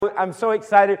I'm so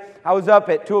excited. I was up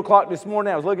at 2 o'clock this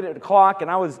morning. I was looking at the clock,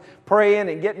 and I was praying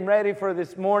and getting ready for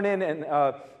this morning, and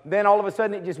then all of a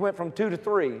sudden it just went from 2 to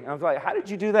 3. I was like, how did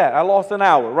you do that? I lost an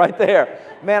hour right there.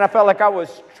 Man, I felt like I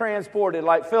was transported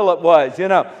like Philip was, you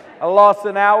know. I lost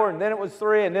an hour, and then it was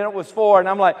 3, and then it was 4. And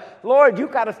I'm like, Lord, you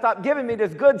got to stop giving me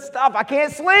this good stuff. I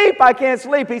can't sleep. I can't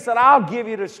sleep. He said, I'll give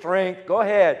you the strength. Go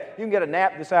ahead. You can get a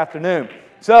nap this afternoon.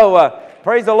 So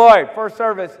praise the Lord. First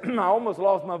service, I almost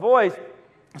lost my voice.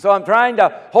 So I'm trying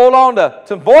to hold on to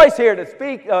some voice here to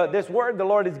speak this word the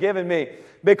Lord has given me.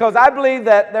 Because I believe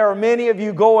that there are many of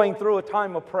you going through a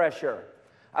time of pressure.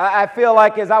 I feel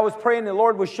like as I was praying, the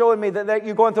Lord was showing me that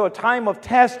you're going through a time of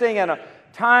testing and a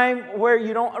time where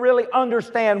you don't really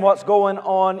understand what's going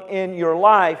on in your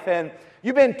life. And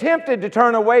you've been tempted to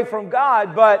turn away from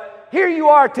God, but here you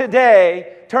are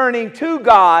today turning to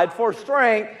God for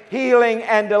strength, healing,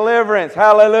 and deliverance.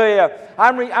 Hallelujah.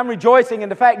 I'm rejoicing in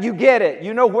the fact you get it.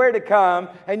 You know where to come,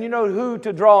 and you know who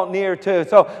to draw near to.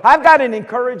 So I've got an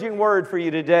encouraging word for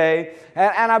you today,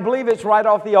 and I believe it's right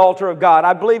off the altar of God.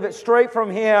 I believe it's straight from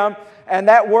Him, and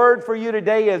that word for you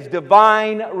today is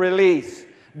divine release.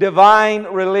 Divine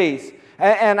release.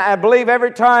 And I believe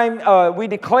every time we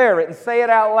declare it and say it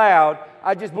out loud,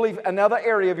 I just believe another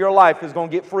area of your life is going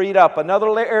to get freed up. Another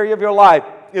area of your life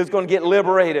is going to get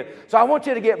liberated. So I want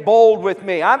you to get bold with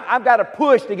me. I've got to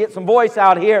push to get some voice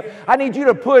out here. I need you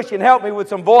to push and help me with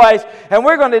some voice. And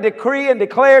we're going to decree and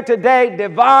declare today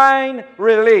divine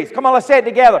release. Come on, let's say it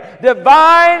together.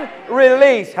 Divine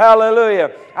release.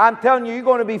 Hallelujah. I'm telling you, you're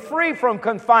going to be free from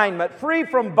confinement, free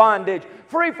from bondage,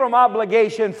 free from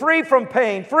obligation, free from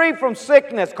pain, free from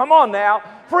sickness. Come on now.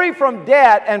 Free from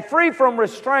debt and free from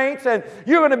restraints, and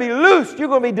you're going to be loosed, you're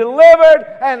going to be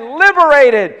delivered and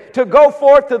liberated to go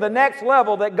forth to the next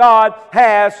level that God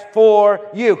has for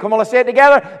you. Come on, let's say it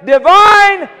together.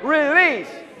 Divine release.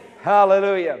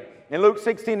 Hallelujah. In Luke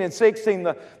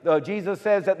 16:16, Jesus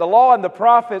says that the law and the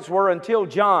prophets were until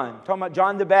John. Talking about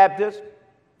John the Baptist.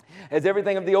 As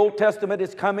everything of the Old Testament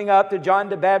is coming up to John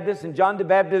the Baptist, and John the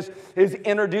Baptist is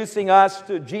introducing us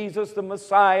to Jesus, the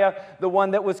Messiah, the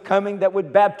one that was coming that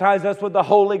would baptize us with the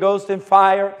Holy Ghost and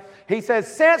fire. He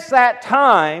says, since that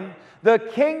time, the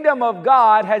kingdom of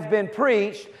God has been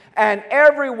preached, and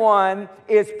everyone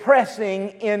is pressing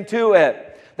into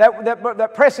it.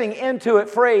 That pressing into it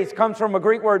phrase comes from a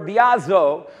Greek word,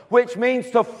 biazo, which means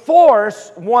to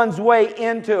force one's way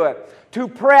into it, to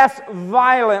press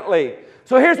violently.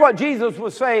 So here's what Jesus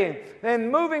was saying.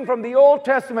 And moving from the Old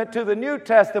Testament to the New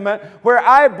Testament, where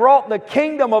I brought the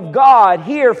kingdom of God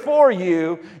here for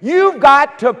you, you've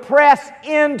got to press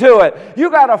into it.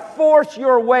 You've got to force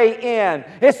your way in.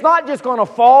 It's not just going to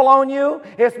fall on you.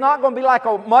 It's not going to be like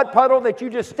a mud puddle that you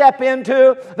just step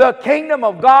into. The kingdom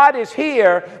of God is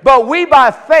here, but we by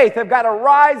faith have got to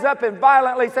rise up and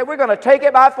violently say we're going to take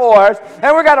it by force,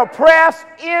 and we're going to press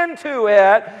into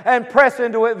it and press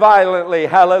into it violently.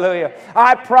 Hallelujah.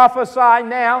 I prophesy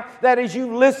now that as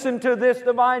you listen to this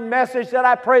divine message, that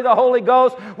I pray the Holy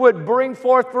Ghost would bring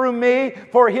forth through me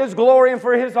for His glory and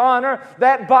for His honor,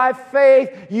 that by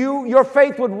faith, your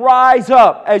faith would rise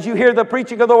up as you hear the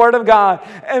preaching of the Word of God.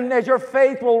 And as your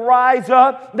faith will rise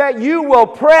up, that you will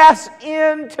press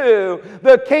into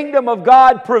the kingdom of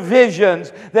God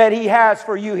provisions that He has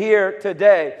for you here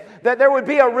today. That there would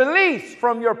be a release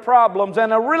from your problems,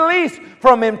 and a release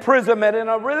from imprisonment, and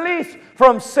a release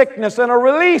from sickness, and a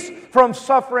release from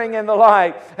suffering and the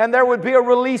like. And there would be a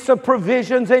release of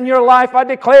provisions in your life, I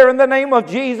declare in the name of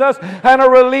Jesus, and a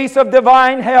release of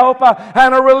divine help,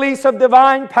 and a release of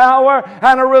divine power,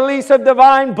 and a release of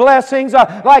divine blessings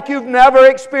like you've never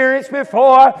experienced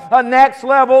before. A next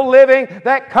level living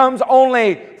that comes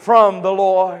only from the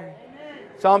Lord. Amen.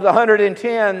 Psalms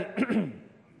 110.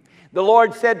 The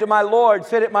Lord said to my Lord,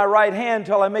 sit at my right hand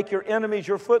till I make your enemies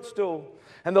your footstool.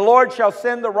 And the Lord shall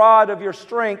send the rod of your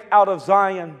strength out of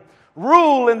Zion.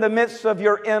 Rule in the midst of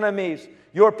your enemies.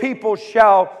 Your people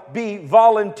shall be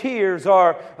volunteers,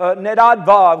 or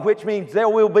nedadvav, which means they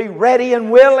will be ready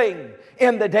and willing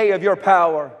in the day of your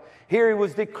power. Here He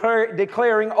was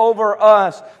declaring over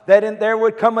us that there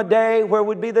would come a day where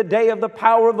would be the day of the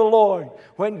power of the Lord,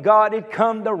 when God had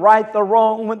come to right the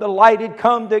wrong, when the light had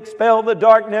come to expel the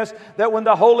darkness, that when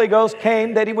the Holy Ghost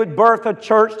came, that He would birth a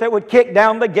church that would kick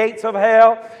down the gates of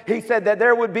hell. He said that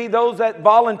there would be those that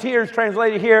volunteers,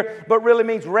 translated here, but really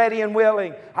means ready and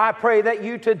willing. I pray that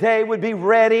you today would be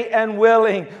ready and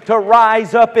willing to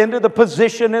rise up into the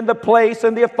position and the place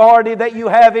and the authority that you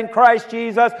have in Christ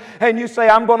Jesus, and you say,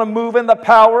 I'm going to move move in the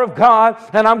power of God,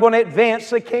 and I'm going to advance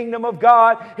the kingdom of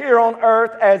God here on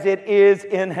earth as it is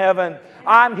in heaven.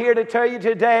 I'm here to tell you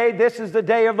today, this is the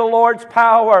day of the Lord's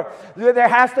power. There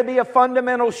has to be a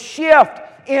fundamental shift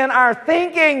in our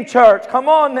thinking, church. Come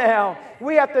on now.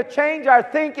 We have to change our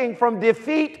thinking from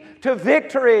defeat to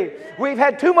victory. We've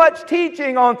had too much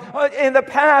teaching in the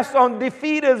past on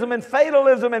defeatism and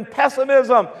fatalism and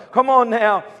pessimism. Come on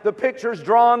now. The picture's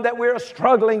drawn that we're a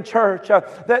struggling church,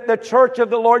 that the church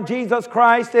of the Lord Jesus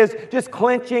Christ is just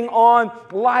clenching on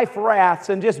life rafts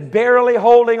and just barely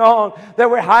holding on, that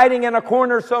we're hiding in a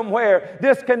corner somewhere,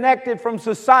 disconnected from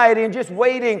society and just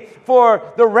waiting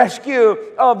for the rescue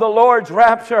of the Lord's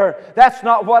rapture. That's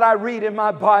not what I read in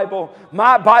my Bible.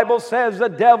 My Bible says the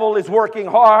devil is working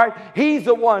hard. He's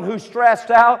the one who's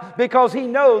stressed out because he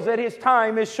knows that his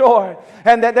time is short,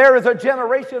 and that there is a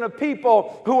generation of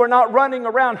people who are not running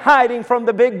around hiding from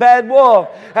the big bad wolf.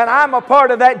 And I'm a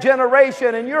part of that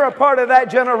generation, and you're a part of that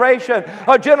generation.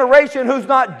 A generation who's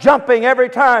not jumping every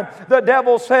time the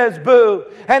devil says boo.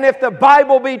 And if the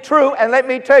Bible be true, and let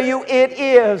me tell you it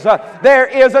is, there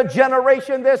is a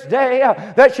generation this day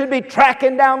that should be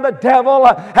tracking down the devil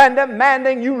and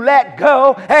demanding you let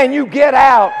go and you get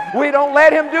out. We don't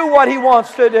let him do what he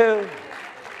wants to do.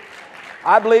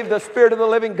 I believe the Spirit of the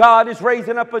living God is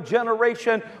raising up a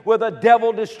generation with a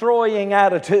devil-destroying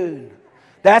attitude.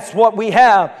 That's what we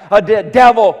have, a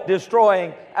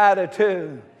devil-destroying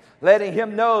attitude. Letting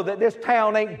him know that this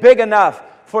town ain't big enough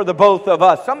for the both of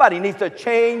us. Somebody needs to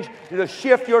change, to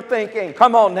shift your thinking.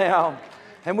 Come on now.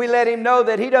 And we let him know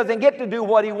that he doesn't get to do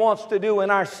what he wants to do in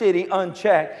our city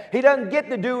unchecked. He doesn't get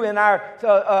to do in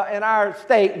our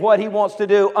state what he wants to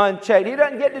do unchecked. He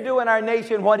doesn't get to do in our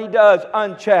nation what he does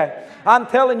unchecked. I'm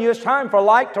telling you, it's time for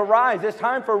light to rise. It's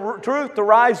time for truth to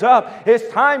rise up. It's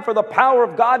time for the power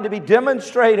of God to be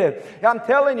demonstrated. I'm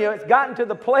telling you, it's gotten to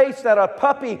the place that a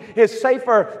puppy is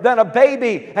safer than a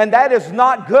baby, and that is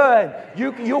not good.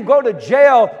 You'll go to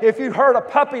jail if you hurt a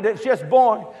puppy that's just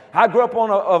born. I grew up on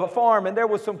a farm, and there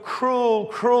was some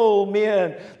cruel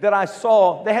men that I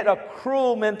saw. They had a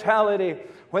cruel mentality.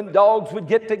 When dogs would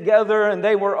get together and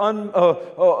they were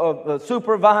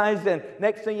supervised, and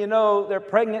next thing you know, they're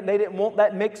pregnant. They didn't want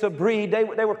that mix of breed. They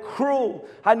were cruel.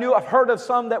 I've heard of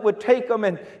some that would take them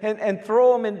and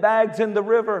throw them in bags in the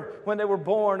river when they were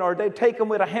born, or they'd take them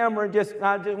with a hammer and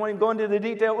I just won't even go into the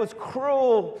detail. It was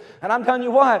cruel. And I'm telling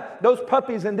you what, those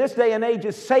puppies in this day and age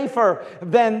is safer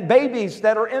than babies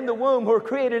that are in the womb who are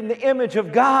created in the image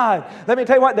of God. Let me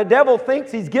tell you what, the devil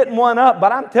thinks he's getting one up,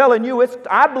 but I'm telling you,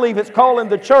 I believe it's calling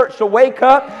the church to wake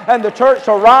up, and the church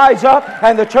to rise up,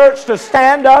 and the church to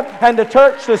stand up, and the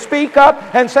church to speak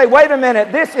up and say, wait a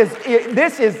minute, this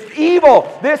is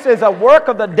evil. This is a work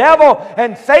of the devil,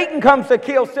 and Satan comes to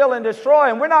kill, steal, and destroy,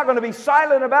 and we're not going to be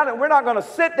silent about it. We're not going to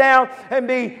sit down and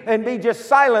be just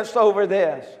silenced over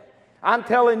this. I'm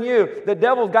telling you, the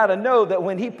devil's got to know that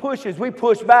when he pushes, we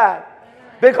push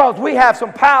back, because we have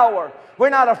some power. We're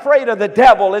not afraid of the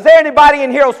devil. Is there anybody in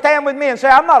here who'll stand with me and say,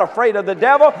 I'm not afraid of the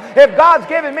devil? If God's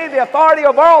given me the authority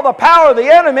over all the power of the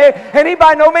enemy, and he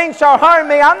by no means shall harm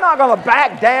me, I'm not going to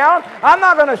back down. I'm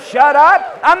not going to shut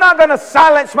up. I'm not going to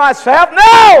silence myself.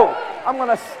 No! I'm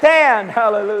going to stand.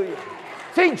 Hallelujah.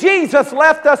 See, Jesus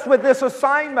left us with this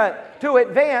assignment to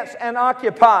advance and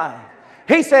occupy.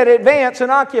 He said advance and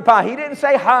occupy. He didn't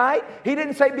say hide. He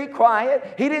didn't say be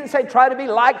quiet. He didn't say try to be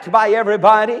liked by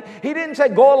everybody. He didn't say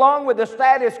go along with the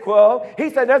status quo. He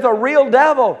said there's a real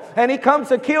devil, and he comes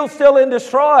to kill, steal, and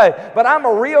destroy. But I'm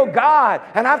a real God,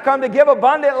 and I've come to give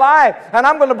abundant life. And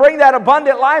I'm going to bring that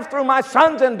abundant life through my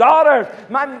sons and daughters,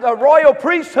 my royal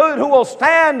priesthood who will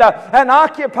stand and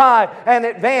occupy and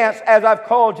advance as I've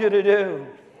called you to do.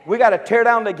 We got to tear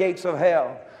down the gates of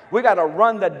hell. We got to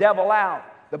run the devil out.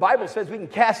 The Bible says we can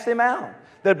cast him out.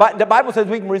 The Bible says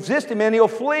we can resist him and he'll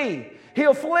flee.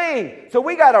 He'll flee. So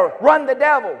we got to run the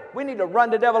devil. We need to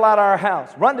run the devil out of our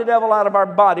house. Run the devil out of our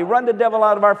body. Run the devil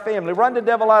out of our family. Run the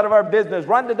devil out of our business.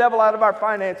 Run the devil out of our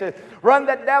finances. Run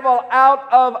the devil out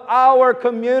of our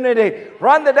community.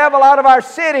 Run the devil out of our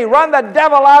city. Run the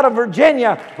devil out of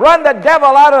Virginia. Run the devil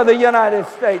out of the United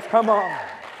States. Come on.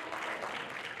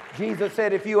 Jesus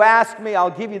said, if you ask me,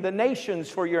 I'll give you the nations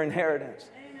for your inheritance.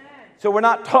 So we're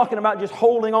not talking about just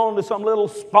holding on to some little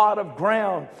spot of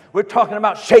ground. We're talking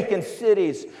about shaking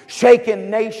cities,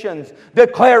 shaking nations,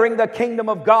 declaring the kingdom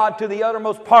of God to the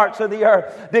uttermost parts of the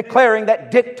earth, declaring that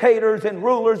dictators and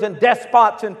rulers and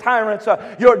despots and tyrants,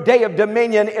 your day of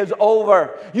dominion is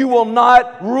over. You will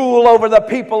not rule over the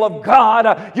people of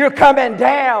God. You're coming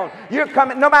down. You're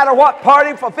coming, no matter what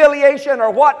party affiliation or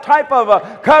what type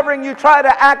of covering you try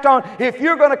to act on. If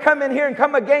you're going to come in here and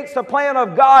come against the plan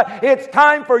of God, it's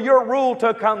time for your rule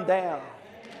to come down.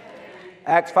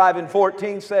 Acts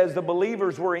 5:14 says the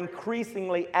believers were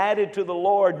increasingly added to the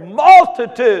Lord,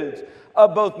 multitudes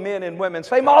of both men and women.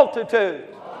 Say multitudes.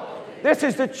 This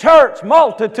is the church,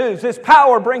 multitudes. This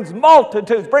power brings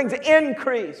multitudes, brings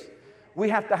increase. We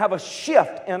have to have a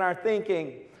shift in our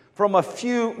thinking from a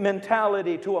few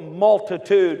mentality to a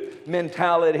multitude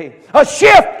mentality. A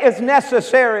shift is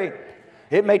necessary.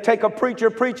 It may take a preacher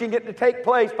preaching it to take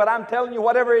place, but I'm telling you,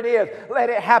 whatever it is, let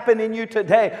it happen in you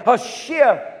today. A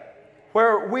shift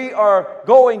where we are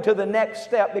going to the next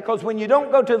step, because when you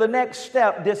don't go to the next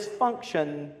step,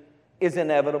 dysfunction is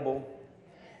inevitable.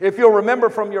 If you'll remember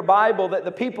from your Bible that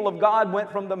the people of God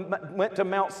went to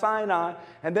Mount Sinai,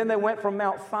 and then they went from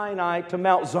Mount Sinai to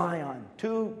Mount Zion,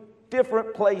 two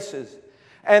different places.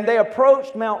 And they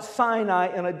approached Mount Sinai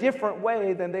in a different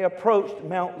way than they approached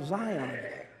Mount Zion.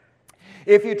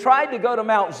 If you tried to go to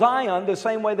Mount Zion the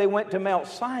same way they went to Mount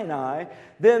Sinai,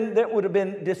 then that would have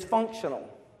been dysfunctional.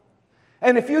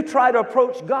 And if you try to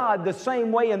approach God the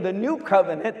same way in the new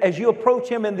covenant as you approach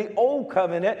Him in the old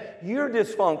covenant, you're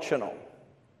dysfunctional.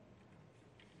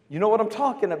 You know what I'm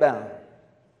talking about?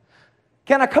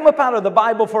 Can I come up out of the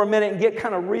Bible for a minute and get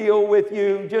kind of real with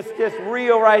you? Just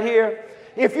real right here.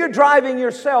 If you're driving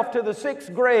yourself to the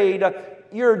 6th grade,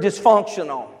 you're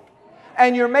dysfunctional.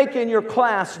 And you're making your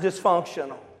class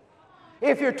dysfunctional.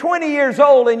 If you're 20 years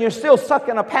old and you're still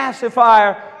sucking a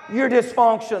pacifier, you're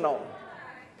dysfunctional.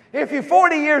 If you're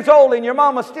 40 years old and your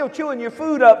mama's still chewing your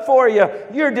food up for you,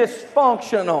 you're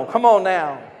dysfunctional. Come on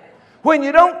now. When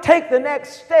you don't take the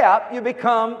next step, you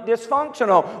become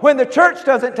dysfunctional. When the church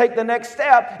doesn't take the next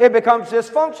step, it becomes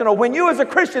dysfunctional. When you as a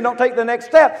Christian don't take the next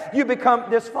step, you become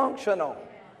dysfunctional.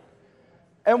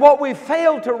 And what we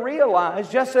fail to realize,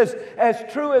 just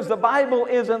as true as the Bible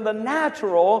is in the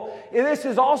natural, this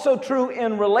is also true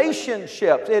in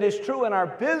relationships. It is true in our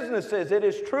businesses. It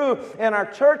is true in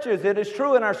our churches. It is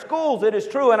true in our schools. It is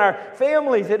true in our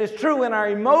families. It is true in our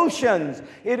emotions.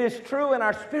 It is true in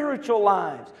our spiritual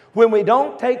lives. When we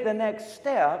don't take the next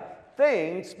step,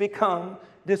 things become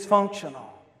dysfunctional.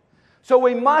 So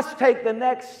we must take the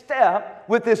next step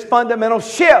with this fundamental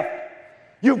shift.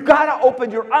 You've got to open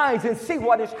your eyes and see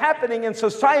what is happening in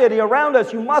society around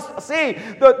us. You must see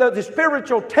the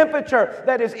spiritual temperature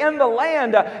that is in the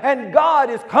land. And God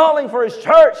is calling for His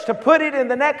church to put it in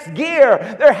the next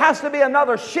gear. There has to be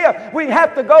another shift. We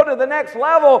have to go to the next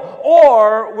level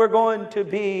or we're going to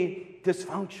be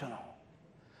dysfunctional.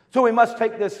 So we must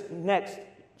take this next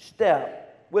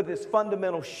step with this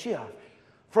fundamental shift.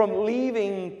 From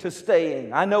leaving to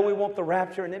staying. I know we want the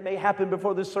rapture, and it may happen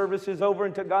before the service is over,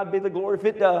 and to God be the glory if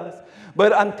it does.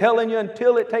 But I'm telling you,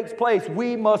 until it takes place,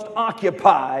 we must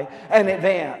occupy and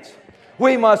advance.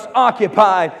 We must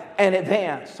occupy and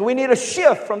advance. So we need a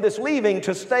shift from this leaving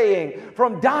to staying,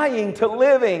 from dying to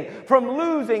living, from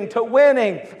losing to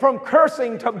winning, from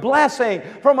cursing to blessing,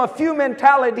 from a few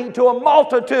mentality to a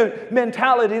multitude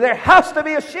mentality. There has to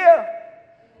be a shift.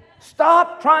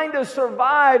 Stop trying to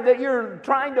survive, that you're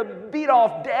trying to beat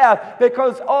off death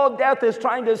because all death is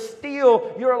trying to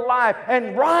steal your life.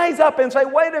 And rise up and say,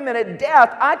 wait a minute,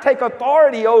 death, I take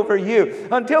authority over you.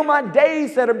 Until my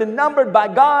days that have been numbered by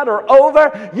God are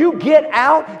over, you get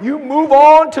out, you move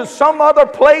on to some other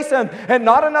place and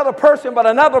not another person, but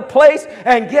another place,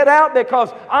 and get out,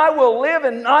 because I will live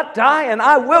and not die, and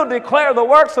I will declare the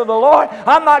works of the Lord.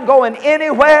 I'm not going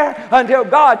anywhere until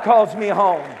God calls me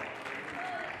home.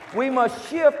 We must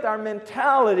shift our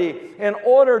mentality in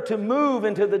order to move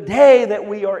into the day that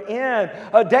we are in.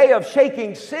 A day of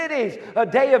shaking cities. A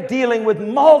day of dealing with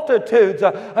multitudes.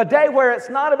 A day where it's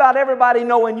not about everybody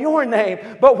knowing your name,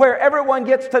 but where everyone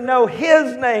gets to know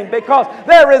His name. Because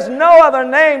there is no other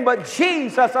name but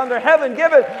Jesus under heaven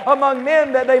given among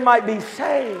men that they might be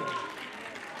saved.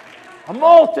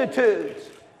 Multitudes.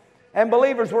 And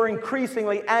believers were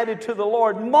increasingly added to the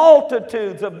Lord,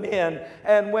 multitudes of men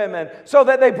and women, so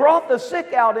that they brought the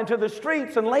sick out into the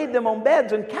streets and laid them on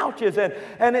beds and couches, and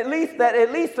at least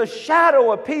the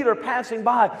shadow of Peter passing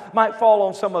by might fall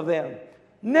on some of them.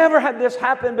 Never had this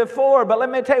happened before, but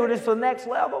let me tell you, this is the next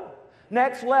level.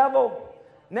 Next level.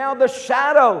 Now the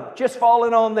shadow just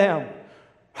falling on them.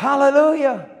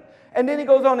 Hallelujah. And then he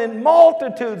goes on, and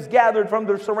multitudes gathered from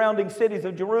the surrounding cities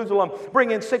of Jerusalem,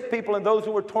 bringing sick people and those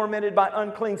who were tormented by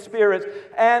unclean spirits.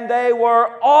 And they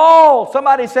were all,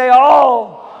 somebody say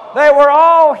all. They were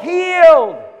all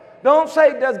healed. Don't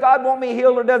say, does God want me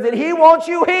healed or does it? He wants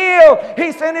you healed.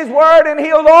 He sent His word and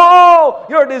healed all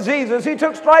your diseases. He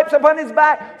took stripes upon His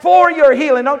back for your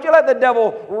healing. Don't you let the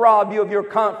devil rob you of your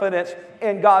confidence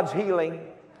in God's healing.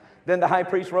 Then the high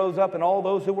priest rose up, and all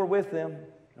those who were with them.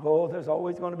 Oh, there's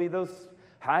always going to be those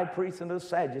high priests and those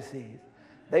Sadducees.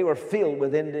 They were filled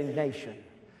with indignation.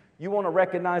 You want to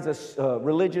recognize a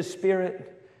religious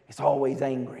spirit? It's always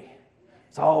angry.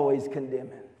 It's always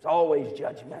condemning. It's always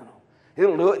judgmental.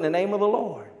 It'll do it in the name of the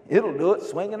Lord. It'll do it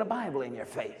swinging the Bible in your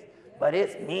face. But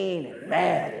it's mean and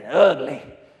mad and ugly.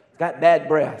 It's got bad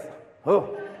breath.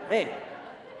 Oh, man.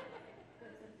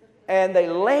 And they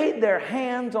laid their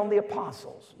hands on the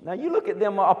apostles. Now you look at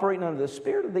them operating under the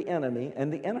spirit of the enemy,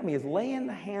 and the enemy is laying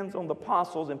the hands on the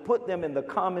apostles and put them in the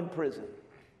common prison.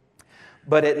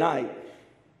 But at night,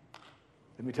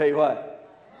 let me tell you what,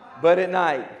 but at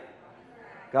night,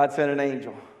 God sent an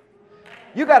angel.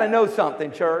 You got to know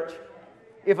something, church.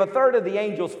 If a third of the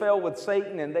angels fell with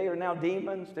Satan and they are now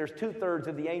demons, there's 2/3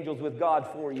 of the angels with God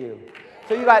for you.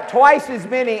 So you got twice as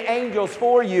many angels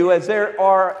for you as there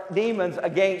are demons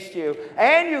against you.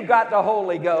 And you got the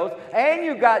Holy Ghost. And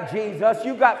you got Jesus.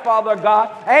 You got Father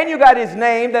God. And you got His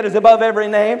name that is above every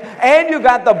name. And you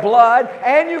got the blood.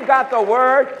 And you got the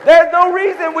Word. There's no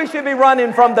reason we should be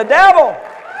running from the devil.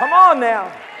 Come on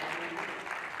now.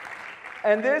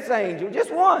 And this angel,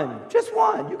 just one.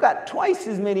 You got twice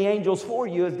as many angels for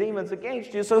you as demons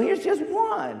against you. So here's just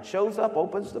one. Shows up,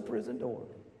 opens the prison door,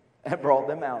 and brought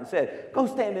them out and said, go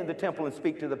stand in the temple and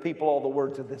speak to the people all the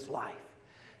words of this life.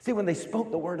 See, when they spoke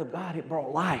the word of God, it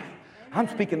brought life. I'm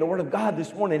speaking the word of God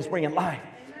this morning. It's bringing life.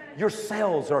 Your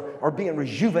cells are being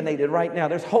rejuvenated right now.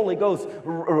 There's Holy Ghost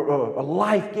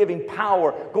life-giving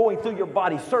power going through your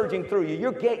body, surging through you.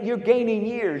 You're gaining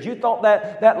years. You thought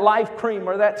that life cream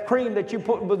or that cream that you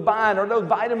put with buying or those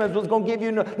vitamins was going to give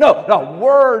you no. The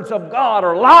words of God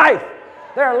are life.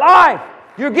 They're life.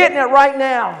 You're getting it right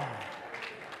now.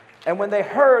 And when they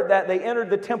heard that, they entered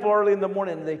the temple early in the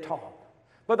morning and they taught.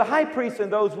 But the high priest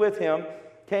and those with him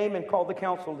came and called the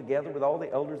council together with all the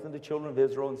elders and the children of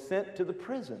Israel and sent to the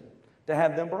prison to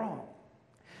have them brought.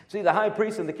 See, the high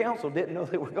priest and the council didn't know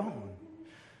they were gone.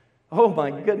 Oh my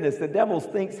goodness, the devil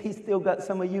thinks he's still got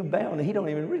some of you bound and he don't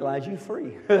even realize you're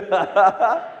free.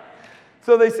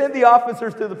 So they sent the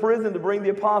officers to the prison to bring the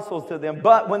apostles to them.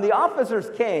 But when the officers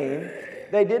came,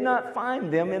 they did not find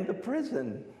them in the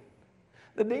prison.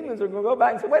 The demons are going to go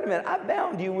back and say, wait a minute, I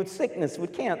bound you with sickness,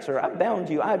 with cancer. I bound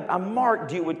you. I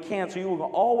marked you with cancer. You will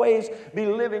always be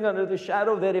living under the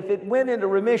shadow that if it went into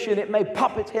remission, it may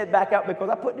pop its head back out because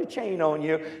I put the chain on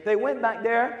you. They went back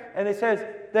there and it says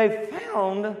they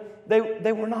found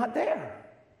they were not there.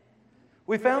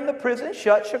 We found the prison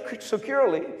shut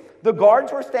securely. The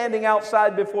guards were standing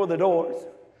outside before the doors.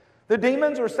 The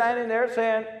demons were standing there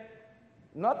saying,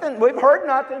 nothing, we've heard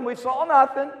nothing, we saw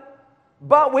nothing.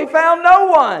 But we found no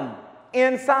one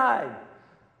inside.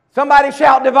 Somebody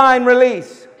shout divine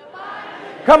release.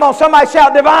 Come on, somebody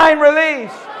shout divine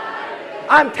release.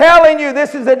 I'm telling you,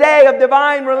 this is a day of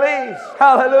divine release.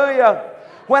 Hallelujah.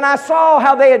 When I saw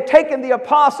how they had taken the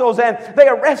apostles and they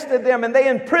arrested them and they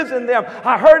imprisoned them,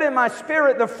 I heard in my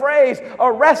spirit the phrase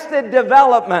arrested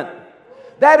development.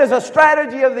 That is a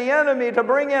strategy of the enemy to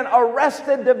bring in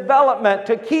arrested development,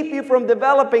 to keep you from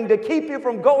developing, to keep you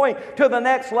from going to the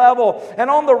next level. And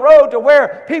on the road to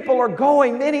where people are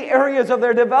going, many areas of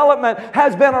their development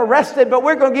has been arrested, but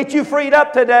we're going to get you freed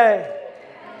up today.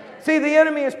 See, the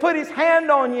enemy has put his hand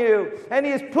on you, and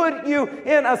he has put you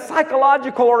in a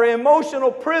psychological or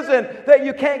emotional prison that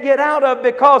you can't get out of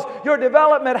because your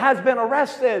development has been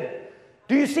arrested.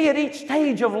 Do you see at each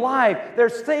stage of life,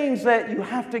 there's things that you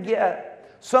have to get.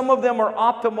 Some of them are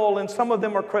optimal and some of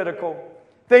them are critical.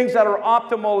 Things that are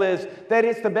optimal is that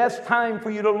it's the best time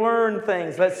for you to learn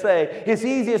things, let's say. It's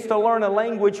easiest to learn a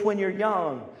language when you're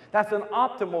young. That's an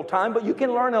optimal time, but you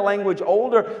can learn a language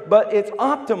older, but it's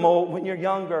optimal when you're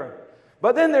younger.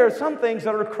 But then there are some things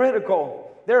that are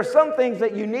critical. There are some things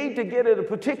that you need to get at a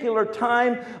particular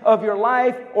time of your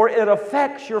life or it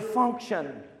affects your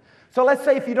function. So let's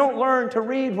say if you don't learn to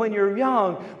read when you're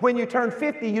young, when you turn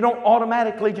 50, you don't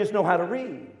automatically just know how to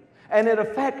read. And it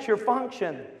affects your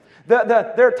function.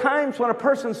 There are times when a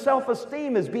person's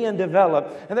self-esteem is being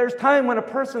developed. And there's time when a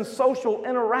person's social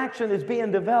interaction is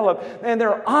being developed. And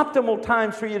there are optimal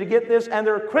times for you to get this, and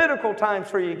there are critical times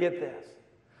for you to get this.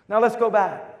 Now let's go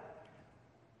back.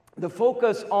 The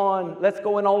focus on, let's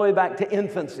go in all the way back to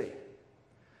infancy.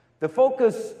 The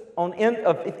focus on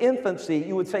of infancy,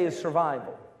 you would say, is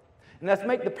survival. And let's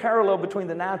make the parallel between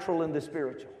the natural and the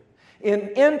spiritual. In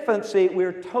infancy,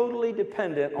 we're totally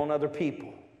dependent on other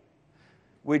people.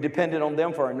 We're dependent on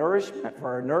them for our nourishment, for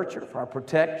our nurture, for our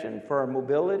protection, for our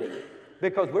mobility.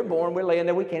 Because we're born, we're laying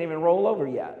there, we can't even roll over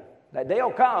yet. That day will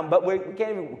come, but we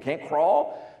can't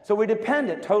crawl. So we're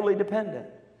dependent, totally dependent.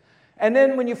 And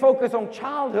then when you focus on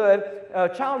childhood,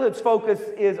 childhood's focus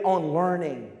is on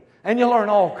learning. And you learn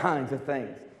all kinds of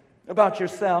things. about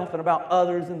yourself and about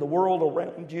others and the world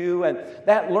around you. And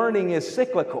that learning is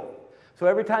cyclical. So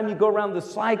every time you go around the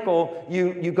cycle,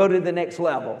 you go to the next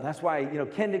level. That's why,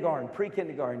 kindergarten,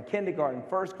 pre-kindergarten, kindergarten,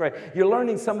 first grade, you're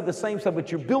learning some of the same stuff,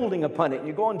 but you're building upon it. And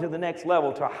you're going to the next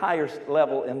level, to a higher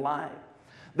level in life.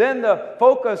 Then the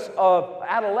focus of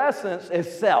adolescence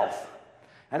is self.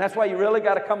 And that's why you really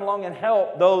got to come along and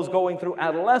help those going through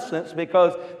adolescence,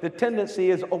 because the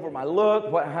tendency is over my look,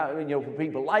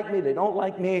 people like me, they don't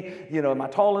like me, am I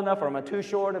tall enough, or am I too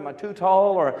short, am I too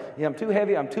tall, or I'm too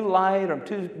heavy, I'm too light, or I'm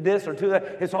too this or too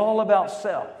that. It's all about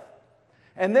self.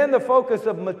 And then the focus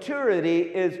of maturity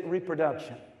is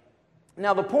reproduction.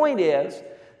 Now the point is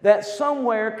that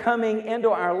somewhere coming into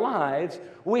our lives,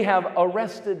 we have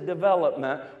arrested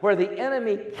development where the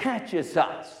enemy catches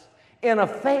us in a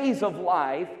phase of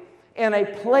life, in a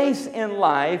place in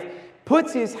life,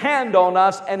 puts his hand on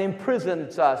us and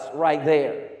imprisons us right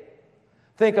there.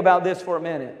 Think about this for a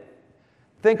minute.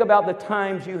 Think about the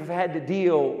times you've had to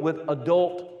deal with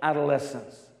adult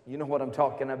adolescence. You know what I'm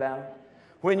talking about?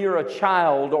 When you're a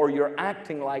child or you're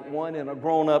acting like one in a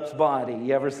grown-up's body.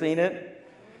 You ever seen it?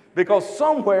 Because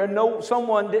somewhere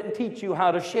someone didn't teach you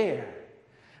how to share.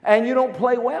 And you don't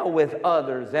play well with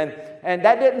others. And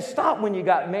that didn't stop when you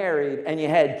got married and you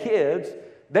had kids.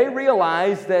 They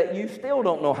realized that you still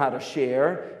don't know how to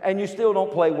share and you still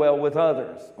don't play well with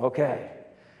others. Okay.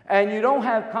 And you don't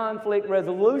have conflict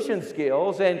resolution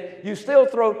skills and you still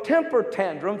throw temper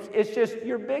tantrums. It's just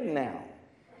you're big now.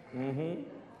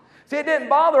 See, it didn't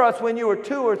bother us when you were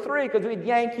 2 or 3 because we'd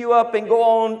yank you up and go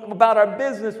on about our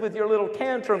business with your little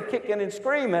tantrum kicking and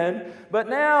screaming. But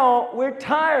now we're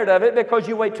tired of it because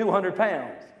you weigh 200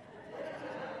 pounds.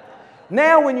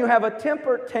 Now when you have a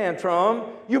temper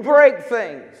tantrum, you break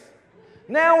things.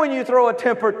 Now when you throw a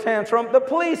temper tantrum, the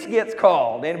police gets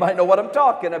called. Anybody know what I'm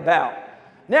talking about?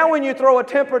 Now when you throw a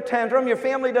temper tantrum, your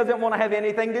family doesn't want to have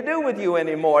anything to do with you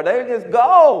anymore. They just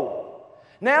go.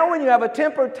 Now when you have a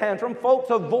temper tantrum,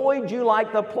 folks avoid you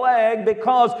like the plague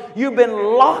because you've been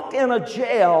locked in a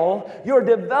jail. Your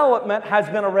development has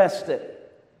been arrested.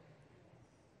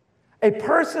 A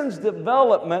person's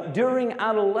development during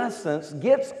adolescence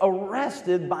gets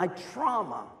arrested by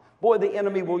trauma. Boy, the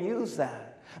enemy will use that.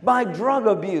 By drug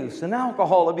abuse and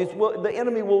alcohol abuse, the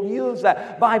enemy will use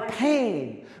that. By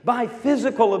pain, by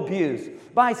physical abuse,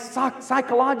 by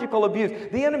psychological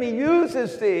abuse. The enemy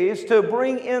uses these to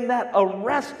bring in that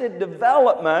arrested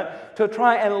development to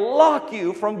try and lock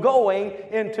you from going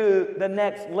into the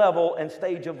next level and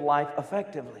stage of life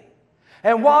effectively.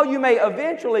 And while you may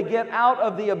eventually get out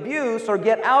of the abuse or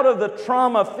get out of the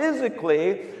trauma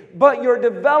physically, but your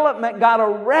development got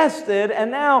arrested, and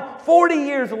now 40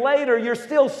 years later, you're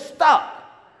still stuck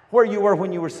where you were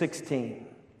when you were 16.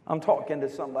 I'm talking to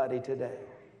somebody today.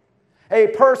 A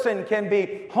person can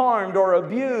be harmed or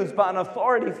abused by an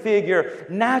authority figure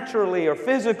naturally or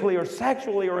physically or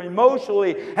sexually or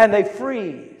emotionally, and they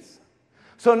freeze.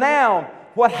 So now,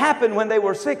 what happened when they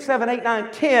were 6, 7, 8,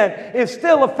 9, 10 is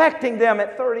still affecting them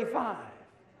at 35.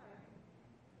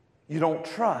 You don't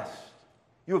trust.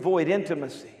 You avoid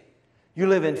intimacy. You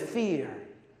live in fear.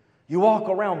 You walk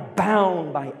around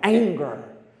bound by anger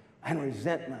and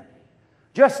resentment.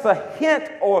 Just the hint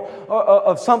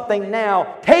of something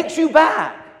now takes you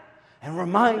back and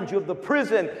reminds you of the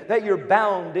prison that you're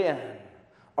bound in.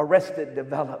 Arrested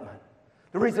development.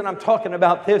 The reason I'm talking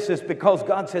about this is because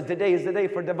God said today is the day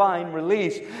for divine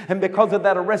release. And because of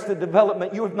that arrested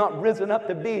development, you have not risen up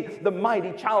to be the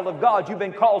mighty child of God you've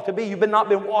been called to be. You've not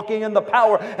been walking in the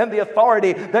power and the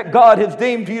authority that God has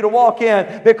deemed you to walk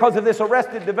in because of this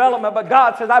arrested development. But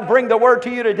God says, I bring the word to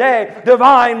you today,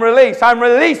 divine release. I'm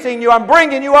releasing you. I'm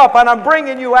bringing you up and I'm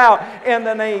bringing you out in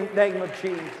the name of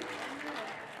Jesus.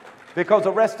 Because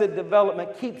arrested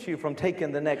development keeps you from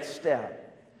taking the next step.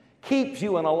 Keeps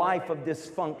you in a life of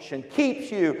dysfunction,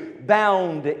 keeps you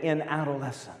bound in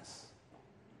adolescence.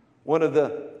 One of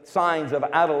the signs of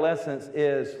adolescence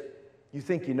is you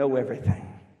think you know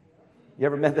everything. You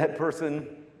ever met that person?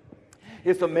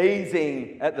 It's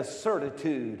amazing at the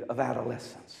certitude of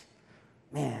adolescence.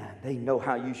 Man, they know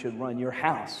how you should run your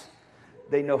house.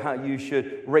 They know how you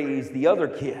should raise the other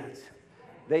kids.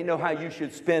 They know how you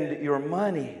should spend your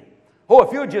money. Oh,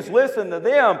 if you would just listen to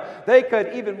them, they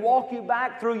could even walk you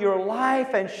back through your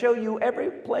life and show you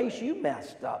every place you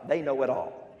messed up. They know it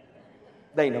all.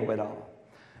 They know it all.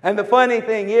 And the funny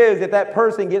thing is, if that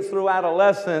person gets through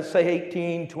adolescence, say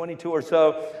 18, 22 or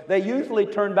so, they usually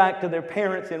turn back to their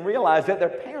parents and realize that their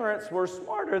parents were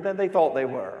smarter than they thought they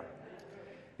were.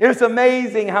 It's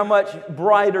amazing how much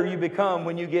brighter you become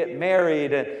when you get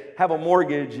married and have a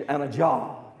mortgage and a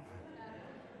job.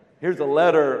 Here's a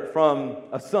letter from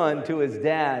a son to his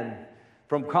dad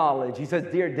from college. He says,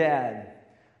 "Dear Dad,"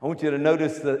 I want you to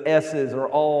notice the S's are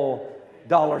all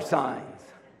dollar signs.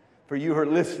 For you who are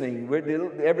listening,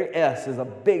 every S is a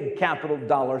big capital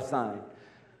dollar sign.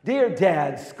 "Dear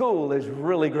Dad, school is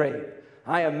really great.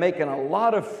 I am making a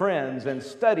lot of friends and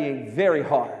studying very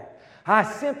hard. I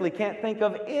simply can't think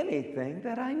of anything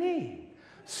that I need.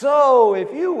 So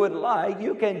if you would like,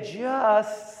 you can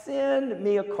just send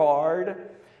me a card,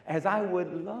 as I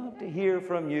would love to hear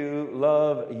from you.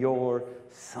 Love, your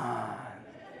son."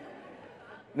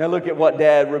 Now look at what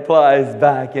Dad replies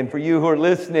back. And for you who are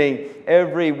listening,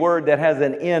 every word that has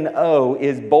an N-O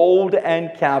is bold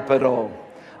and capital.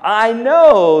 "I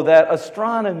know that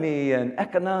astronomy and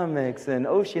economics and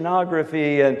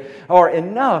oceanography are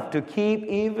enough to keep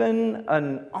even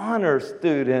an honor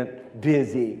student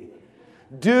busy.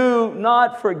 Do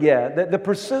not forget that the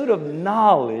pursuit of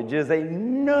knowledge is a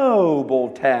noble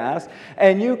task,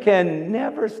 and you can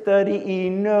never study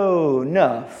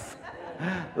enough.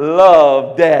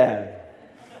 Love, Dad."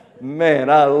 Man,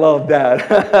 I love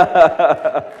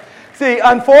that. See,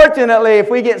 unfortunately, if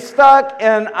we get stuck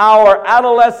in our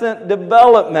adolescent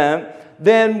development,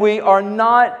 then we are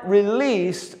not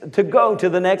released to go to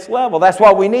the next level. That's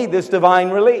why we need this divine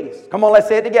release. Come on, let's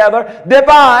say it together.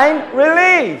 Divine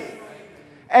release.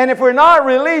 And if we're not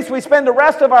released, we spend the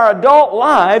rest of our adult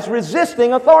lives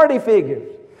resisting authority figures.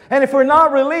 And if we're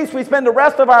not released, we spend the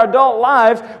rest of our adult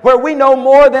lives where we know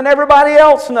more than everybody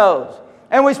else knows.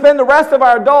 And we spend the rest of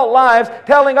our adult lives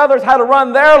telling others how to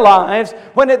run their lives,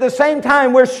 when at the same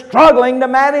time we're struggling to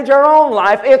manage our own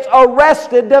life. It's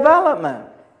arrested development.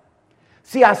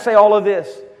 See, I say all of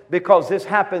this because this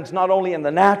happens not only in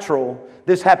the natural,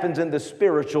 this happens in the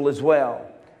spiritual as well.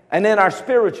 And in our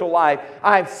spiritual life,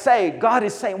 God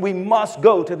is saying we must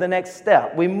go to the next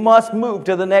step. We must move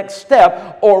to the next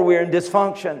step, or we're in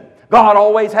dysfunction. God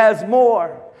always has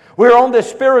more. We're on this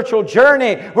spiritual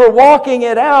journey. We're walking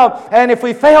it out. And if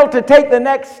we fail to take the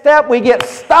next step, we get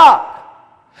stuck.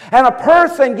 And a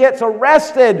person gets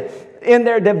arrested in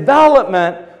their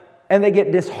development, and they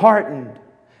get disheartened.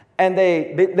 And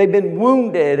they've been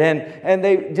wounded, and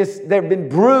they've been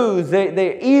bruised.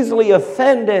 They're easily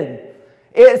offended.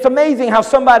 It's amazing how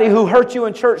somebody who hurt you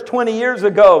in church 20 years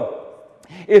ago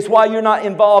is why you're not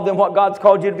involved in what God's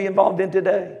called you to be involved in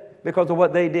today, because of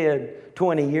what they did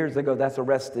 20 years ago. That's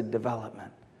arrested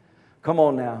development. Come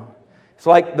on now. It's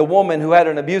like the woman who had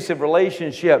an abusive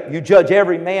relationship. You judge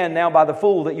every man now by the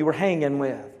fool that you were hanging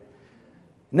with.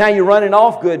 Now you're running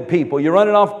off good people. You're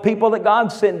running off people that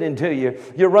God's sending to you.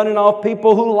 You're running off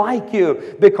people who like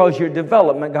you because your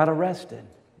development got arrested.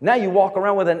 Now you walk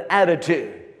around with an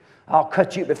attitude. "I'll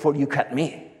cut you before you cut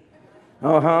me." I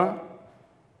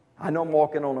know I'm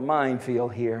walking on a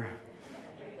minefield here.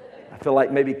 I feel like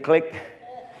maybe click.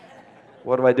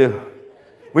 What do I do?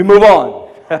 We move on.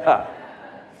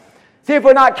 See, if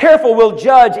we're not careful, we'll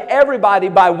judge everybody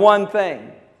by one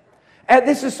thing. And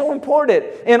this is so important.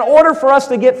 In order for us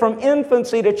to get from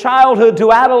infancy to childhood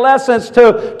to adolescence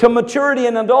to maturity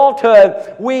and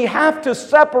adulthood, we have to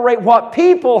separate what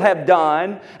people have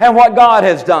done and what God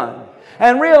has done.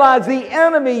 And realize the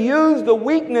enemy used the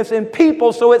weakness in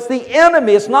people, so it's the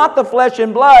enemy. It's not the flesh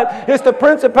and blood. It's the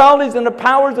principalities and the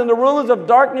powers and the rulers of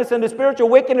darkness and the spiritual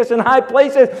wickedness in high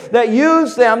places that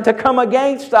use them to come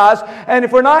against us. And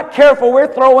if we're not careful,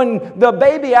 we're throwing the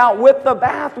baby out with the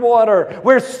bathwater.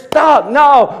 We're stuck.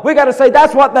 No, we got to say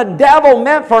that's what the devil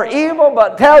meant for evil,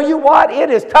 but tell you what, it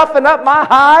is toughened up my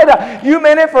hide. You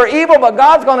meant it for evil, but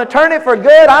God's going to turn it for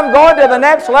good. I'm going to the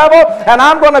next level, and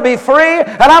I'm going to be free,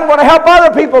 and I'm going to help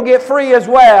other people get free as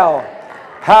well.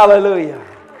 Hallelujah.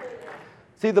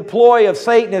 See, the ploy of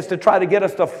Satan is to try to get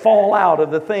us to fall out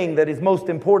of the thing that is most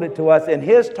important to us. And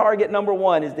his target number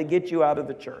one is to get you out of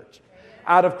the church,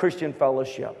 out of Christian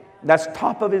fellowship. That's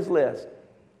top of his list.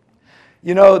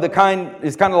 You know, it's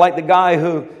kind of like the guy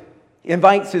who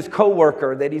invites his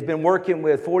coworker that he's been working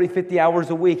with 40, 50 hours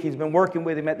a week. He's been working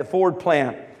with him at the Ford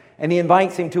plant. And he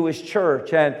invites him to his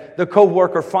church. And the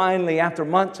coworker finally, after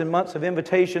months and months of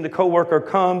invitation, the coworker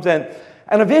comes. And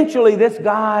eventually this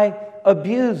guy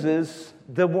abuses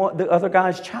the other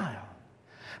guy's child.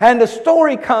 And the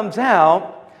story comes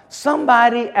out,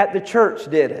 somebody at the church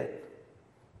did it.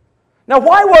 Now,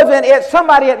 why wasn't it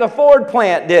somebody at the Ford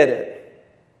plant did it?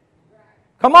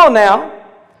 Come on now.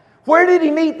 Where did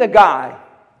he meet the guy?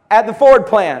 At the Ford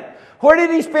plant. Where did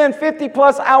he spend 50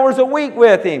 plus hours a week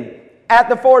with him? At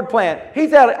the Ford plant.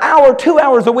 He's had an hour, 2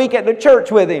 hours a week at the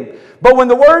church with him. But when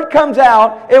the word comes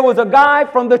out, it was a guy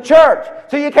from the church.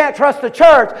 So you can't trust the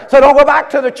church. So don't go back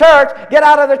to the church. Get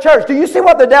out of the church. Do you see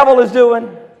what the devil is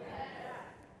doing?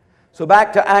 So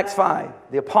back to Acts 5.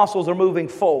 The apostles are moving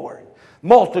forward.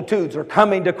 Multitudes are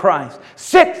coming to Christ.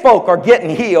 Sick folk are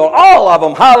getting healed. All of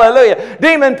them. Hallelujah.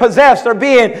 Demon possessed are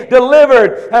being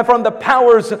delivered from the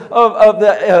powers of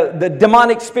the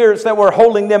demonic spirits that were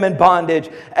holding them in bondage.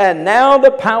 And now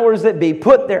the powers that be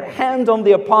put their hands on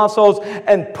the apostles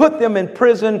and put them in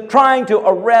prison, trying to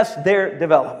arrest their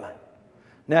development.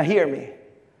 Now hear me.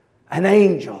 An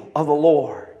angel of the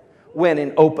Lord went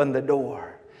and opened the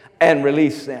door and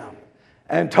released them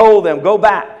and told them, go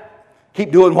back.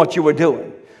 Keep doing what you were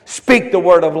doing. Speak the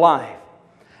word of life.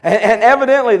 And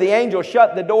evidently the angel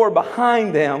shut the door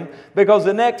behind them, because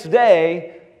the next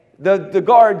day the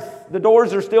guards, the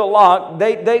doors are still locked,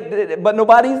 but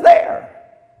nobody's there.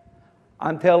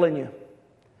 I'm telling you,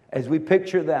 as we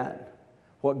picture that,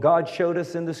 what God showed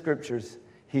us in the Scriptures,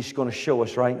 He's going to show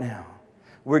us right now.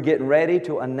 We're getting ready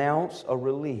to announce a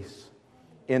release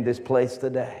in this place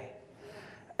today.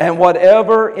 And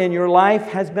whatever in your life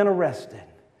has been arrested,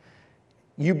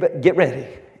 you get ready.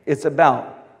 It's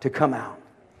about to come out.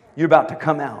 You're about to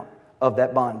come out of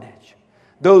that bondage.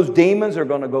 Those demons are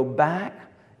going to go back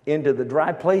into the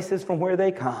dry places from where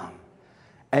they come.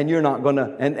 And you're not going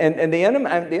to... And the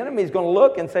enemy is going to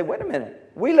look and say, wait a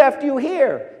minute. We left you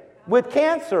here with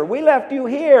cancer. We left you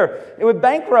here with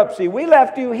bankruptcy. We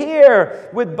left you here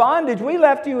with bondage. We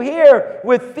left you here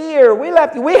with fear. We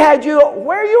had you...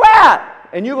 Where are you at?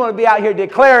 And you're going to be out here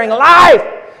declaring life,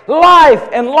 life,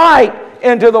 and light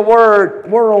into the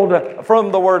world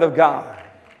from the Word of God.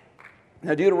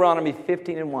 Now, Deuteronomy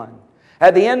 15:1.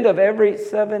 At the end of every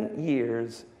 7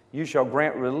 years, you shall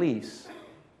grant release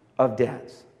of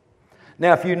debts.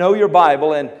 Now, if you know your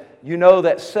Bible, and you know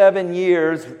that 7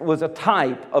 years was a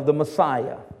type of the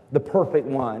Messiah, the perfect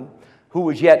one, who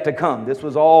was yet to come. This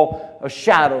was all a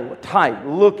shadow, a type,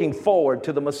 looking forward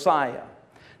to the Messiah.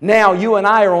 Now you and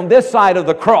I are on this side of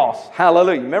the cross.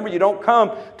 Hallelujah. Remember, you don't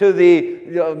come to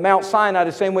the Mount Sinai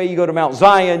the same way you go to Mount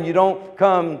Zion. You don't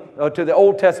come to the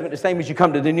Old Testament the same as you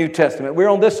come to the New Testament. We're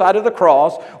on this side of the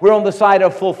cross. We're on the side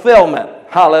of fulfillment.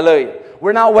 Hallelujah.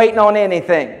 We're not waiting on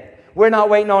anything. We're not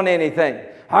waiting on anything.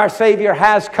 Our Savior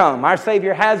has come. Our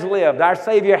Savior has lived. Our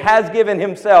Savior has given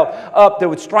Himself up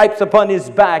with stripes upon His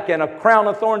back and a crown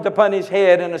of thorns upon His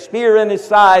head and a spear in His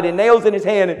side and nails in His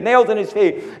hand and nails in His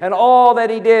feet, and all that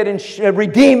He did in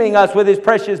redeeming us with His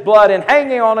precious blood and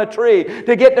hanging on a tree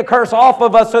to get the curse off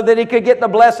of us so that He could get the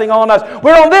blessing on us.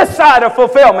 We're on this side of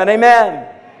fulfillment.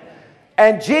 Amen.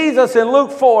 And Jesus in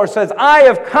Luke 4 says, I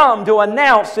have come to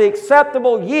announce the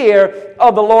acceptable year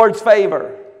of the Lord's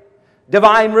favor.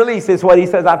 Divine release is what He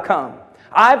says I've come.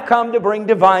 I've come to bring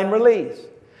divine release.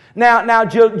 Now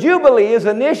Jubilee is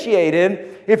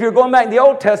initiated, if you're going back in the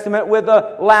Old Testament, with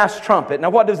the last trumpet. Now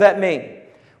what does that mean?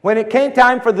 When it came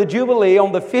time for the Jubilee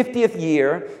on the 50th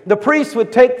year, the priests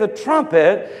would take the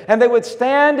trumpet and they would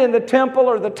stand in the temple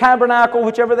or the tabernacle,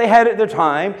 whichever they had at the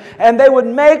time, and they would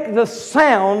make the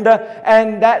sound,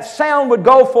 and that sound would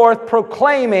go forth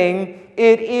proclaiming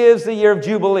it is the year of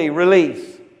Jubilee, release.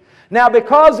 Now,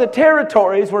 because the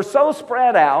territories were so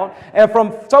spread out and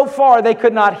from so far they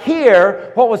could not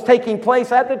hear what was taking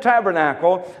place at the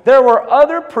tabernacle, there were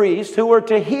other priests who were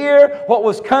to hear what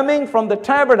was coming from the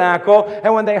tabernacle,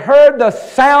 and when they heard the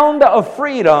sound of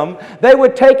freedom, they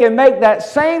would take and make that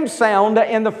same sound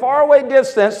in the faraway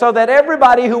distance so that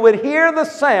everybody who would hear the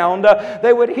sound,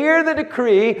 they would hear the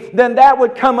decree, then that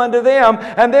would come unto them.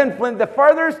 And then from the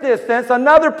furthest distance,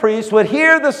 another priest would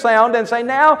hear the sound and say,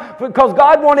 now, because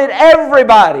God wanted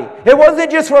everybody. It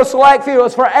wasn't just for a select few. It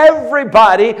was for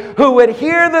everybody who would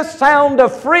hear the sound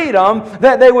of freedom,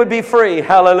 that they would be free.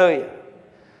 Hallelujah.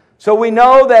 So we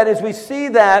know that as we see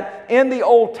that in the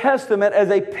Old Testament as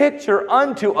a picture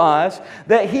unto us,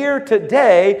 that here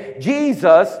today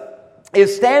Jesus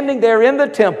is standing there in the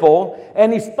temple,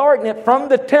 and He's starting it from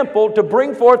the temple to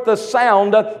bring forth the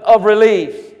sound of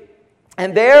release.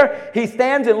 And there He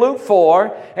stands in Luke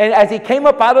 4, and as He came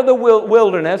up out of the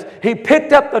wilderness, He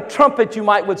picked up the trumpet, you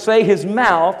might would say, His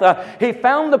mouth. He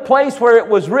found the place where it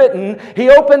was written. He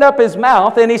opened up His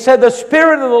mouth, and He said, the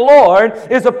Spirit of the Lord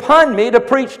is upon me to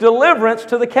preach deliverance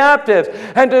to the captives,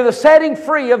 and to the setting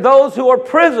free of those who are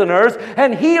prisoners,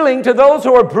 and healing to those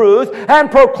who are bruised,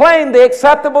 and proclaim the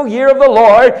acceptable year of the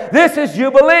Lord. This is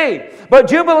Jubilee. But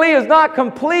Jubilee is not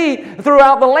complete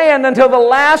throughout the land until the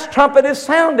last trumpet is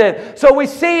sounded. So so we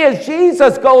see as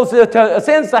Jesus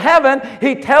ascends to heaven,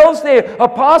 He tells the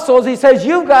apostles, He says,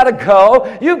 you've got to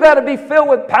go. You've got to be filled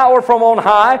with power from on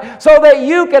high so that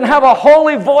you can have a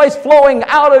holy voice flowing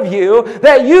out of you,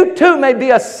 that you too may be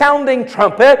a sounding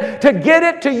trumpet to get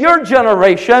it to your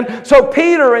generation. So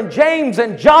Peter and James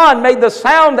and John made the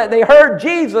sound that they heard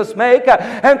Jesus make.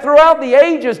 And throughout the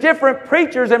ages, different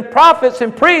preachers and prophets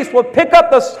and priests would pick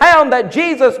up the sound that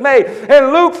Jesus made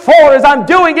in Luke 4, as I'm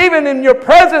doing even in your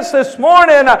presence this morning.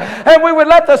 And we would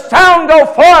let the sound go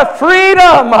forth.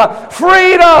 Freedom!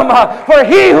 Freedom! For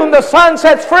he whom the Son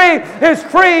sets free is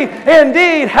free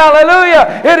indeed.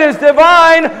 Hallelujah! It is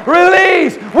divine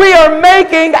release. We are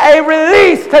making a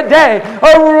release today.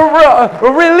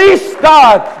 A release,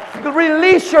 God.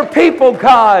 Release your people,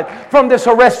 God, from this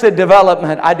arrested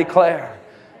development, I declare.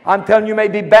 I'm telling you, may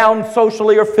be bound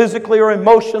socially or physically or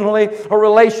emotionally or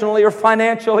relationally or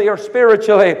financially or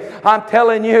spiritually. I'm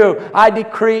telling you, I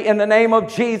decree in the name of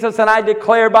Jesus, and I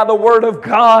declare by the word of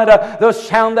God, the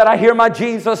sound that I hear my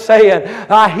Jesus saying,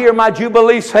 I hear my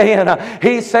Jubilee saying,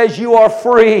 He says you are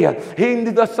free. He,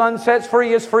 the Son sets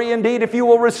free is free indeed. If you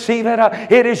will receive it,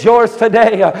 it is yours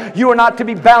today. You are not to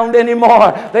be bound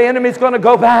anymore. The enemy's going to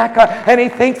go back and he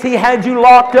thinks he had you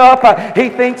locked up. He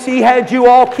thinks he had you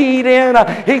all keyed in.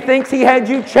 He thinks he had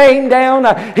you chained down.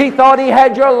 He thought he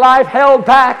had your life held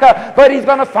back. But he's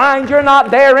going to find you're not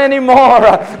there anymore.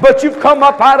 But you've come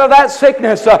up out of that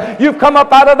sickness. You've come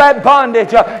up out of that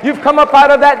bondage. You've come up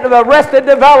out of that arrested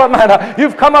development.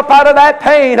 You've come up out of that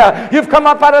pain. You've come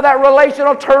up out of that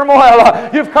relational turmoil.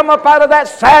 You've come up out of that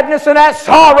sadness and that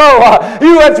sorrow.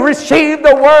 You have received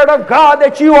the word of God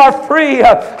that you are free.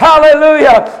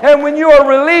 Hallelujah. And when you are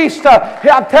released,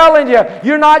 I'm telling you,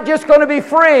 you're not just going to be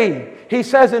free. He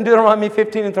says in Deuteronomy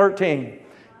 15 and 13,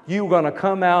 you're going to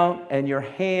come out and your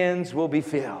hands will be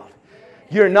filled.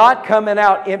 You're not coming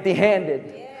out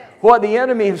empty-handed. What the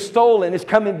enemy has stolen is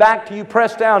coming back to you,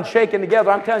 pressed down, shaken together.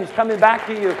 I'm telling you, it's coming back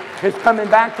to you. It's coming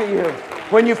back to you.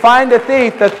 When you find the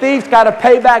thief's got to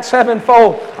pay back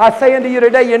sevenfold. I say unto you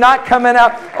today, you're not coming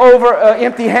out over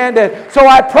empty-handed. So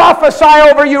I prophesy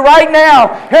over you right now,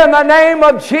 in the name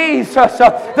of Jesus,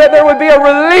 that there would be a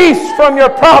release from your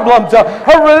problems,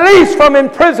 a release from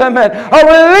imprisonment, a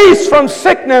release from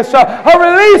sickness, a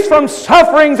release from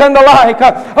sufferings and the like,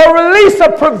 a release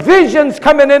of provisions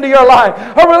coming into your life,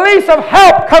 a release of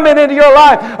help coming into your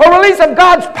life, a release of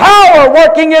God's power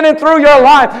working in and through your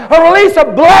life, a release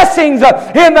of blessings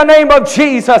in the name of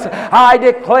Jesus. I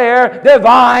declare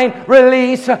divine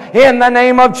release in the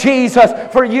name of Jesus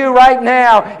for you right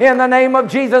now. In the name of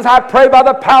Jesus, I pray by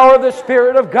the power of the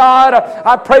Spirit of God.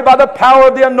 I pray by the power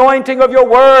of the anointing of your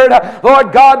word,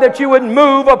 Lord God, that you would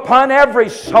move upon every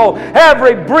soul,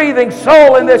 every breathing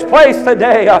soul in this place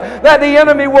today, that the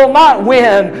enemy will not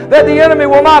win, that the enemy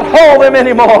will not hold him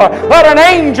anymore. Let an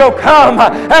angel come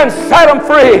and set them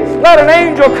free. Let an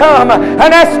angel come and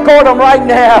escort them right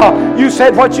now. You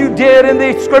said what you did in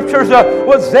the scriptures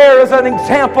was there as an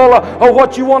example of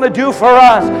what you want to do for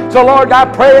us. So Lord, I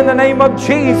pray in the name of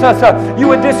Jesus, you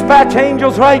would dispatch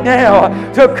angels right now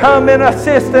to come and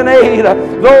assist and aid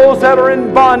those that are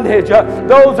in bondage,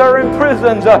 those that are in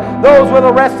prisons, those with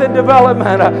arrested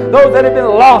development, those that have been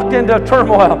locked into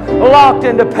turmoil, locked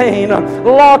into pain,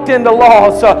 locked into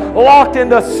loss, locked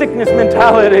into sickness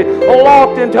mentality,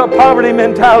 locked into a poverty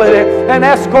mentality, and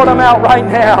escort them out right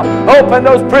now. Open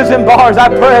those prison bars, I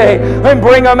pray, and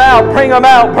bring them out, bring them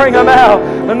out, bring them out.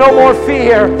 No more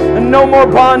fear, no more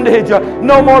bondage,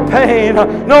 no more pain,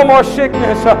 no more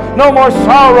sickness, no more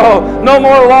sorrow, no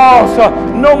more loss,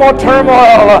 no more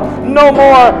turmoil, no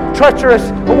more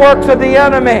treacherous works of the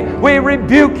enemy. We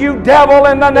rebuke you, devil,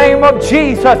 in the name of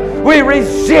Jesus. We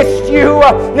resist you,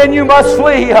 and you must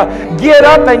flee. Get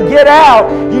up and get out.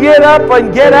 Get up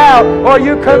and get out, or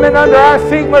you come in under our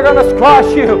feet, we're going to squash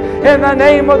you. In the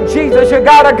name of Jesus, you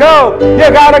got to go.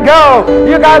 You got to go.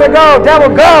 You got to go.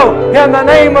 Devil, go. In the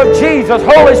name of Jesus.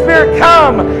 Holy Spirit,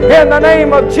 come. In the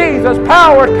name of Jesus.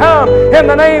 Power, come. In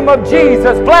the name of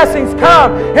Jesus. Blessings,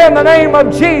 come. In the name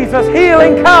of Jesus.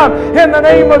 Healing, come. In the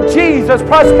name of Jesus.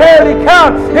 Prosperity,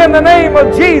 come. In the name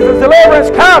of Jesus. Deliverance,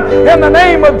 come. In the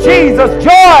name of Jesus.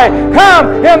 Joy,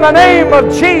 come. In the name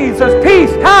of Jesus.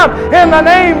 Peace, come. In the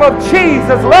name of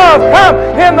Jesus. Love, come.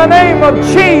 In the name of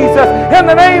Jesus. In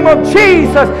the name of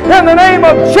Jesus. In the name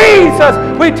of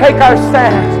Jesus. We take our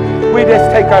stance. We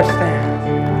just take our stand.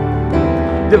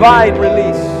 Divine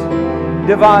release.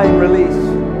 Divine release.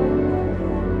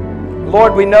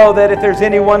 Lord, we know that if there's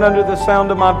anyone under the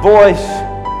sound of my voice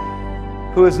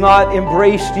who has not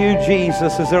embraced you,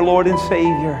 Jesus, as their Lord and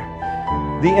Savior,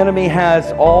 the enemy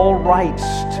has all rights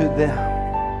to them.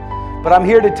 But I'm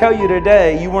here to tell you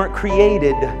today, you weren't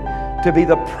created to be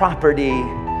the property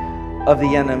of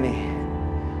the enemy.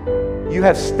 You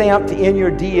have stamped in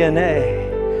your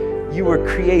DNA, you were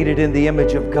created in the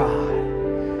image of God.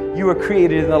 You were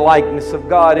created in the likeness of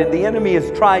God, and the enemy has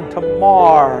tried to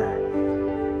mar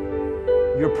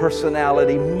your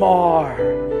personality, mar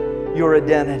your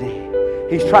identity.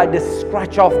 He's tried to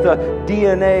scratch off the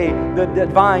DNA, the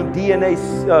divine DNA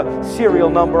serial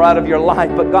number out of your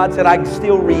life, but God said, I can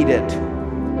still read it.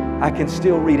 I can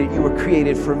still read it. You were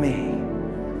created for me.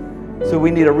 So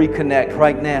we need to reconnect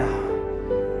right now.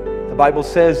 The Bible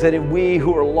says that if we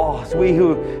who are lost, we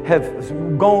who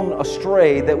have gone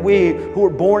astray, that we who are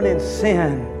born in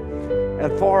sin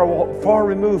and far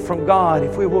removed from God,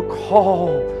 if we will call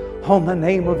on the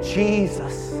name of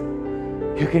Jesus,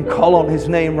 you can call on His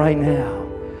name right now.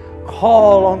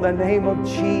 Call on the name of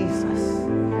Jesus.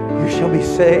 You shall be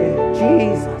saved.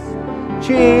 Jesus.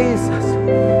 Jesus.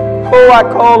 Oh, I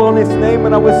called on His name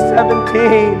when I was 17.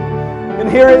 And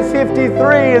here at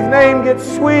 53, His name gets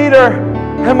sweeter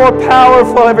and more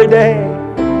powerful every day.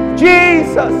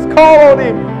 Jesus, call on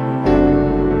Him.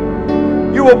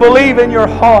 You will believe in your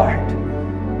heart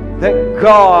that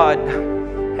God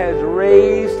has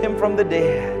raised Him from the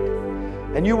dead.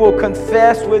 And you will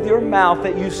confess with your mouth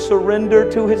that you surrender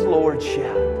to His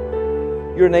Lordship.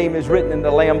 Your name is written in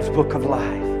the Lamb's Book of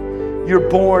Life. You're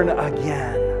born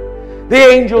again. The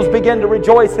angels begin to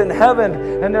rejoice in heaven,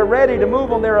 and they're ready to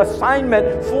move on their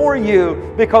assignment for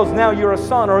you, because now you're a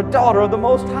son or a daughter of the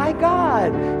Most High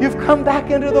God. You've come back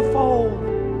into the fold.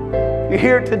 You're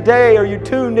here today, or you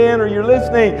tuned in, or you're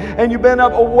listening, and you've been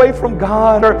up away from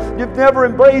God, or you've never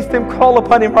embraced Him. Call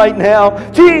upon Him right now.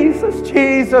 Jesus,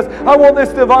 Jesus, I want this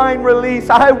divine release.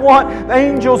 I want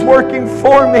angels working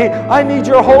for me. I need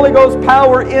your Holy Ghost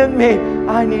power in me.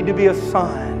 I need to be a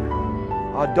son,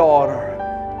 a daughter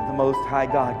of the Most High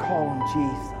God. Call on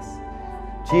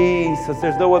Jesus. Jesus,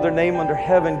 there's no other name under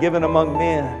heaven given among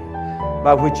men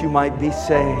by which you might be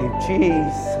saved.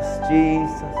 Jesus,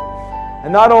 Jesus.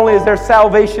 And not only is there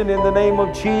salvation in the name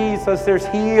of Jesus, there's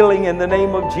healing in the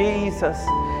name of Jesus.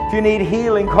 If you need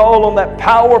healing, call on that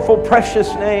powerful,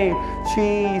 precious name,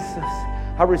 Jesus.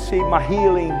 I receive my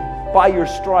healing. By your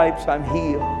stripes, I'm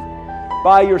healed.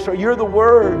 By your stripes, you're the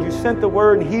Word. You sent the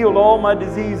Word and healed all my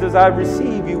diseases. I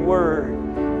receive you, Word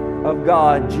of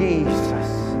God, Jesus.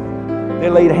 They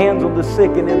laid hands on the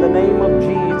sick, and in the name of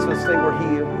Jesus, they were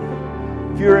healed.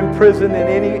 If you're in prison in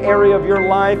any area of your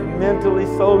life, mentally,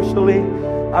 socially,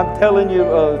 I'm telling you,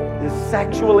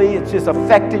 sexually, it's just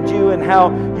affected you and how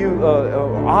you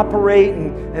operate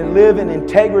and live in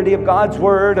integrity of God's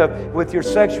Word, with your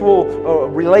sexual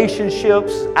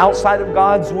relationships outside of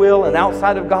God's will and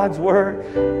outside of God's Word.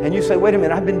 And you say, wait a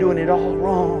minute, I've been doing it all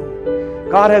wrong.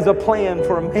 God has a plan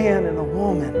for a man and a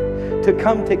woman to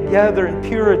come together in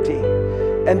purity,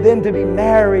 and then to be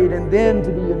married, and then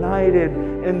to be united,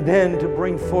 and then to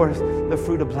bring forth the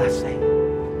fruit of blessing.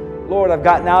 Lord, I've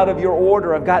gotten out of your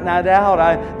order. I've gotten that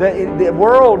out. The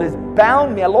world has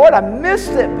bound me. Lord, I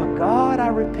missed it. But God, I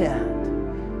repent.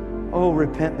 Oh,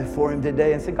 repent before Him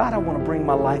today and say, God, I want to bring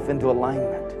my life into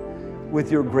alignment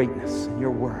with your greatness and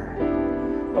your word.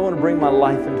 I want to bring my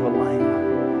life into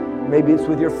alignment. Maybe it's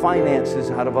with your finances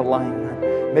out of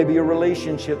alignment. Maybe your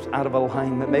relationships out of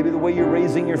alignment. Maybe the way you're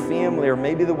raising your family, or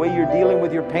maybe the way you're dealing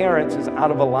with your parents is out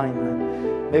of alignment.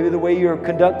 Maybe the way you're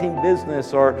conducting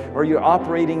business or you're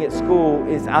operating at school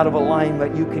is out of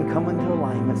alignment. You can come into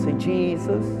alignment. Say,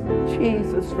 Jesus,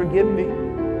 Jesus, forgive me.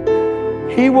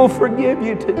 He will forgive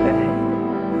you today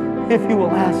if you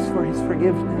will ask for His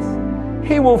forgiveness.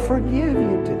 He will forgive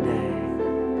you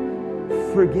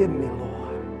today. Forgive me,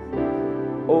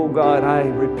 Lord. Oh God, I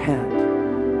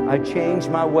repent. I changed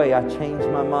my way. I changed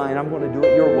my mind. I'm going to do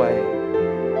it your way.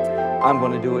 I'm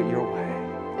going to do it your way.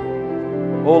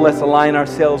 Oh, let's align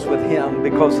ourselves with Him,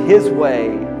 because His way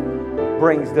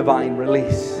brings divine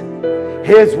release.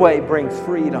 His way brings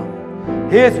freedom.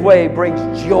 His way brings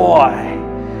joy.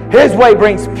 His way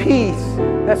brings peace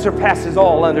that surpasses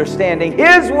all understanding.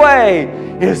 His way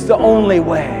is the only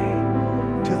way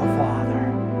to the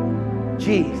Father.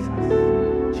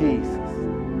 Jesus, Jesus.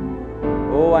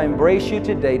 Oh, I embrace you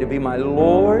today to be my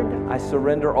Lord. I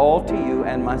surrender all to you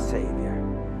and my Savior.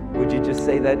 Would you just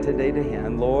say that today to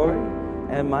Him? Lord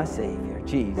and my Savior,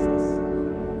 Jesus.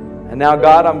 And now,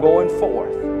 God, I'm going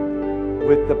forth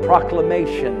with the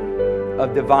proclamation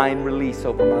of divine release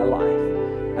over my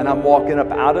life. And I'm walking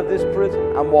up out of this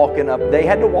prison. I'm walking up. They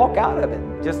had to walk out of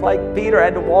it. Just like Peter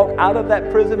had to walk out of that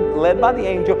prison led by the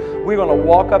angel. We're going to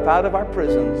walk up out of our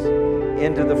prisons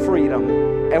into the freedom.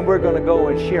 And we're going to go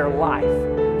and share life.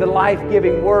 the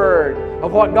life-giving word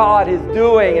of what God is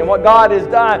doing and what God has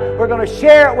done. We're going to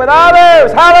share it with others.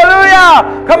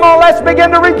 Hallelujah! Come on, let's begin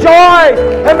to rejoice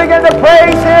and begin to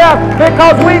praise Him,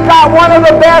 because we've got one of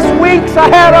the best weeks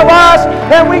ahead of us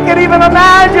than we can even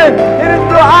imagine.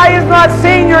 Your eye is not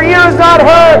seen, your ear is not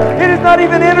heard. It has not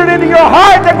even entered into your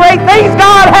heart the great things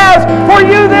God has for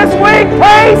you this week.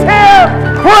 Praise Him!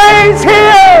 Praise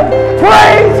Him!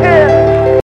 Praise Him!